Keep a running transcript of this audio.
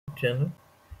channel.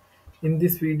 In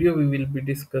this video we will be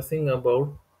discussing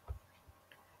about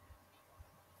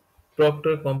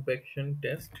Proctor Compaction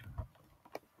Test,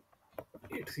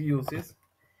 its uses,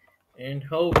 and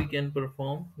how we can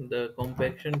perform the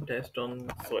compaction test on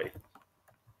soil.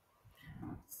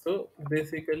 So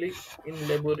basically in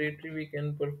laboratory we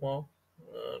can perform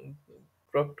uh,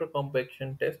 Proctor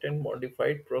Compaction Test and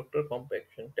modified Proctor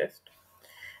Compaction Test,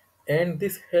 and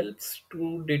this helps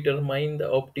to determine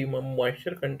the optimum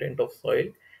moisture content of soil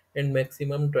and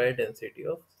maximum dry density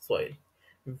of soil,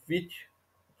 which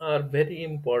are very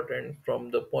important from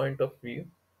the point of view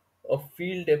of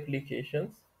field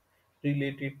applications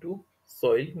related to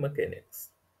soil mechanics.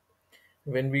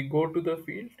 When we go to the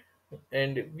field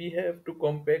and we have to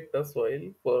compact the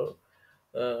soil for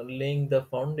laying the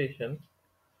foundation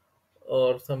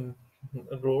or some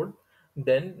road,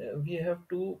 then we have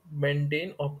to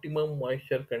maintain optimum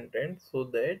moisture content so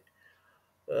that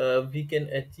we can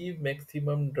achieve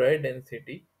maximum dry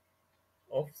density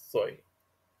of soil.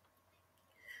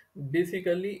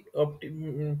 Basically,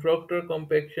 Proctor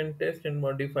compaction test and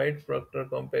modified Proctor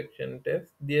compaction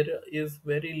test, there is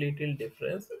very little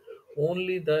difference.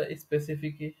 Only the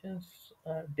specifications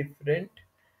are different,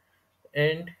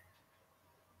 and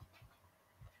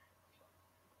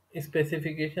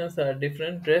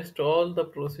rest all the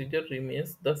procedure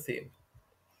remains the same.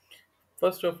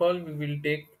 First of all, we will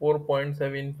take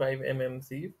 4.75 mm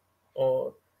sieve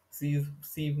or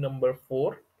sieve number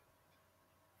 4,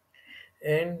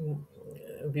 and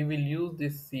we will use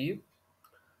this sieve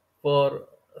for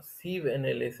sieve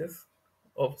analysis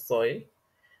of soil.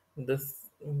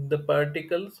 The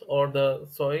particles or the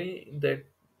soil that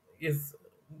is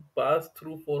passed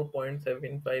through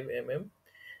 4.75 mm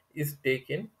is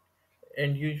taken,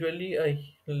 and usually a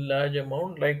large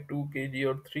amount like 2 kg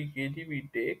or 3 kg we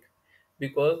take,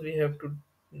 because we have to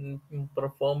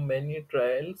perform many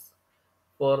trials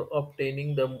for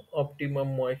obtaining the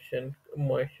optimum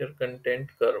moisture content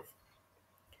curve.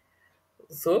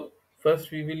 So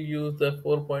first we will use the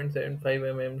 4.75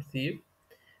 mm sieve,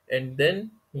 and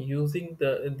then using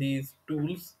these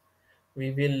tools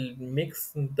we will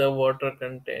mix the water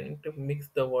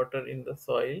in the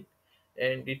soil,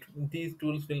 and these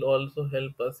tools will also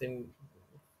help us in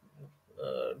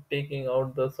taking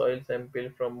out the soil sample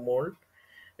from mold.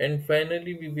 And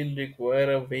finally we will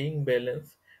require a weighing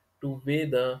balance to weigh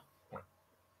the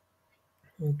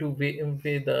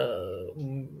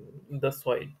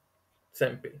soil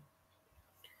sample.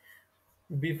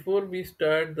 Before we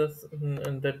start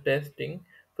the testing,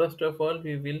 first of all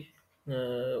we will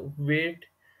weight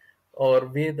or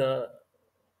weigh the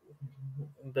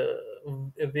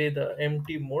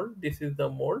empty mold. This is the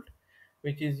mold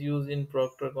which is used in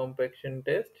Proctor compaction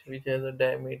test, which has a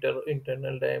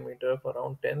internal diameter of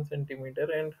around 10 centimeter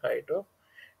and height of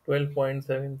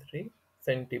 12.73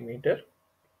 centimeter.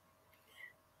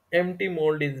 Empty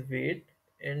mold is weighed,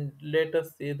 and let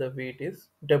us say the weight is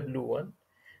W1.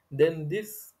 Then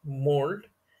this mold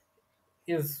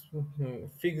is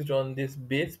fixed on this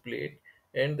base plate,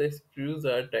 and the screws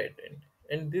are tightened,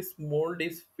 and this mold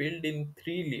is filled in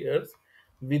three layers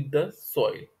with the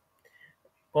soil,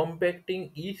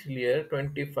 compacting each layer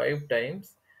 25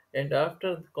 times. And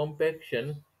after the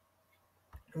compaction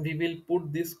we will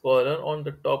put this collar on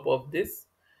the top of this.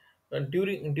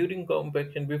 During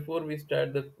compaction, before we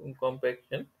start the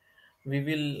compaction, we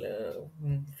will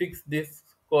fix this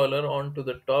collar onto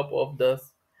the top of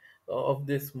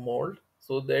this mold,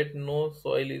 so that no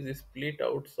soil is split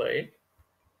outside.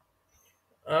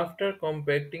 After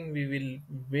compacting we will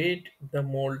weight the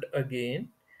mold again,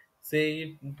 say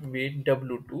it weight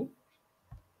W2.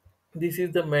 This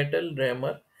is the metal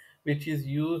rammer which is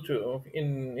used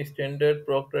in standard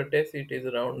proctor test. It is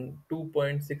around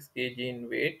 2.6 kg in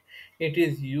weight. It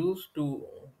is used to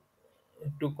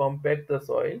compact the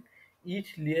soil.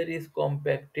 Each layer is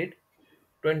compacted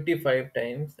 25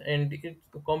 times, and its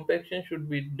compaction should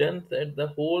be done that the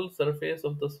whole surface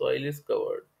of the soil is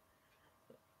covered,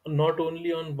 not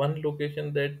only on one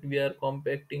location that we are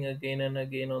compacting again and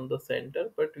again on the center,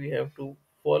 but we have to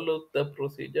follow the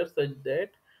procedure such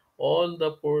that all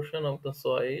the portion of the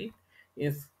soil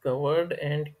is covered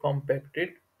and compacted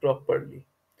properly.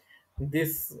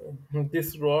 This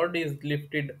rod is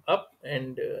lifted up,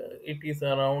 and it is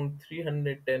around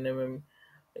 310 mm.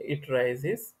 It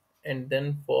rises and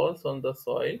then falls on the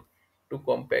soil to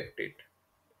compact it.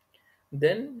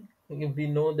 Then we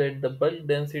know that the bulk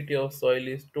density of soil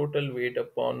is total weight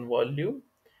upon volume.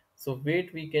 So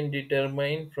weight we can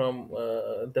determine from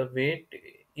the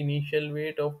initial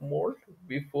weight of mold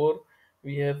before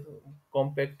we have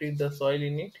compacted the soil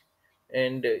in it,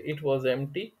 and it was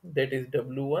empty, that is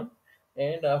W1.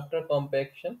 And after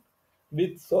compaction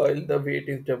With soil, the weight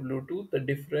is W2. The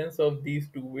difference of these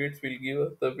two weights will give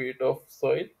us the weight of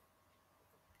soil,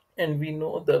 and we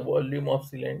know the volume of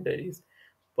cylinder is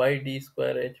pi d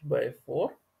square h by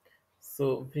 4.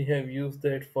 So we have used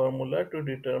that formula to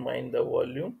determine the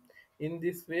volume. In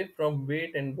this way, from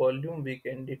weight and volume, we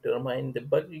can determine the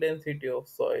bulk density of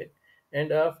soil.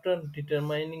 And after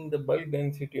determining the bulk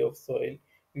density of soil,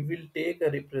 we will take a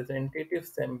representative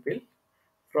sample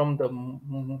from the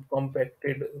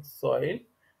compacted soil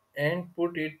and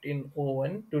put it in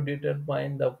oven to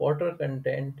determine the water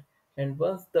content. And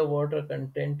once the water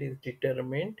content is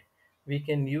determined, we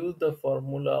can use the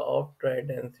formula of dry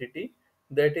density,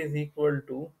 that is equal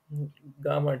to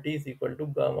gamma T is equal to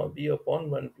gamma B upon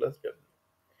 1 plus W.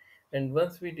 And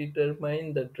once we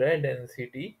determine the dry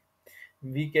density,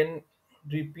 we can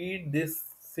repeat this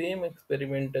same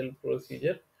experimental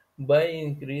procedure by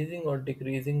increasing or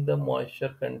decreasing the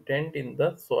moisture content in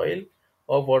the soil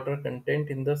or water content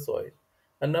in the soil.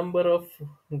 A number of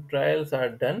trials are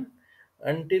done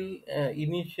until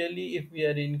initially, if we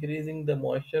are increasing the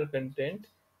moisture content,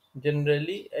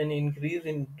 generally an increase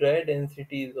in dry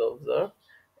density is observed,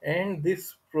 and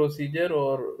this procedure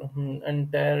or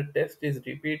entire test is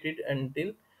repeated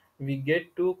until we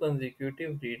get two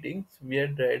consecutive readings where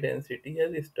dry density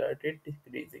has started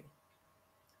decreasing.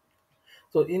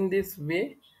 So in this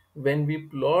way, when we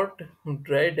plot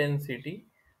dry density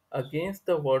against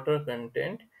the water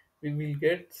content, we will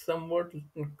get somewhat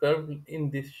curve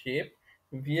in this shape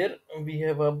where we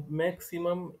have a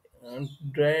maximum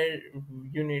dry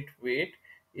unit weight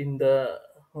in the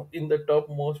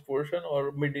topmost portion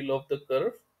or middle of the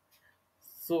curve.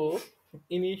 So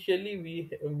initially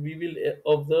we will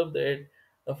observe that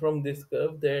from this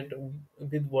curve that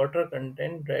with water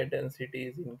content dry density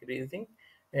is increasing,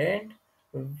 and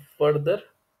further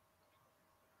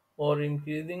or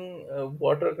increasing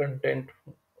water content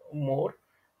more,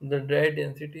 the dry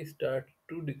density start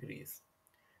to decrease.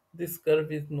 This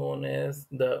curve is known as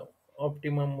the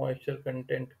optimum moisture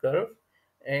content curve,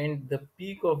 and the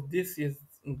peak of this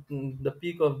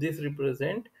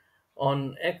represent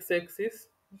on x-axis.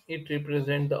 It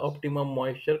represents the optimum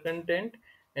moisture content,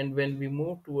 and when we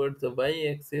move towards the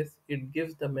y-axis, it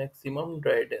gives the maximum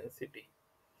dry density.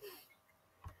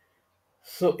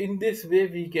 So in this way,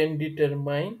 we can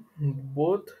determine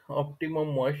both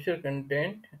optimum moisture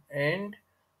content and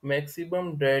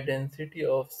maximum dry density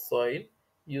of soil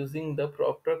using the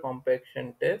Proctor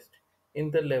compaction test in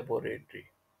the laboratory.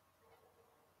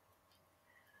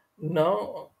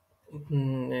 Now,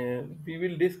 we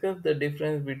will discuss the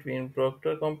difference between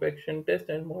Proctor compaction test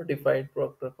and modified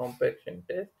Proctor compaction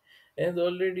test. As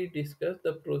already discussed,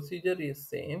 the procedure is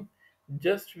same.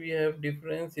 Just we have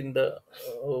difference in the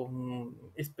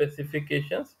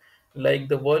specifications. Like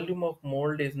the volume of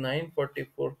mold is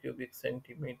 944 cubic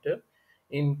centimeter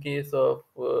in case of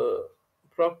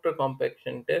Proctor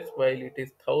compaction test, while it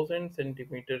is 1000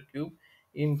 centimeter cube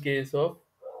in case of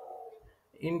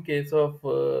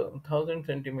 1000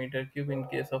 centimeter cube in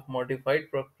case of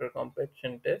modified Proctor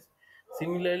compaction test.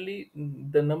 Similarly,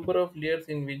 the number of layers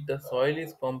in which the soil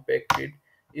is compacted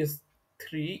is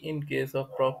 3 in case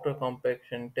of Proctor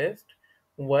compaction test,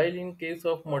 while in case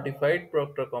of modified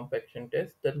Proctor compaction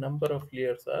test, the number of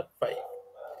layers are 5.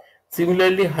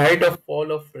 Similarly, height of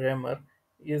fall of rammer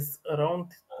is around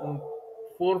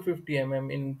 450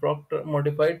 mm in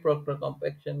modified Proctor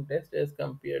compaction test as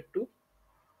compared to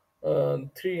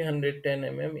 310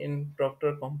 mm in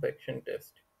Proctor compaction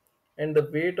test. And the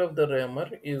weight of the rammer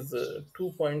is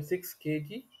 2.6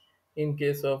 kg in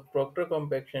case of Proctor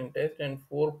compaction test and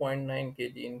 4.9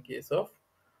 kg in case of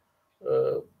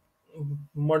uh,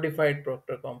 modified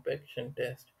Proctor compaction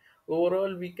test.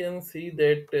 Overall, we can see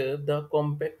that the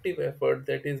compactive effort,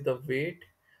 that is the weight,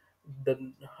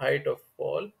 the height of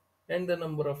fall, and the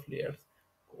number of layers.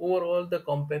 Overall, the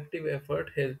compactive effort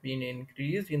has been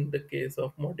increased in the case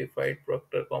of modified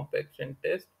Proctor compaction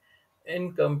test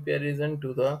in comparison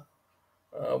to the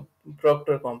uh,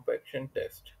 Proctor compaction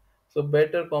test. So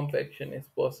better compaction is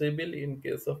possible in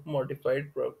case of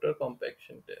modified Proctor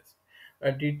compaction test.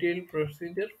 A detailed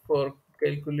procedure for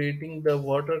calculating the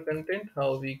water content,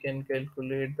 how we can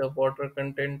calculate the water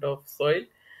content of soil,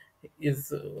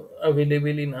 is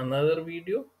available in another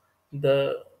video.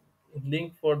 The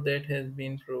link for that has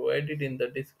been provided in the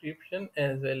description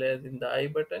as well as in the I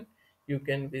button. You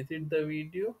can visit the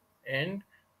video and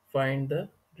find the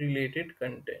related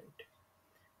content.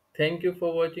 Thank you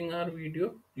for watching our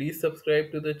video. Please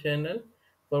subscribe to the channel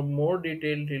for more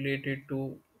detail related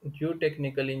to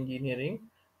geotechnical engineering.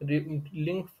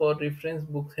 Link for reference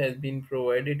books has been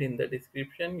provided in the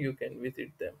description. You can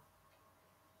visit them.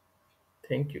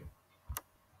 Thank you.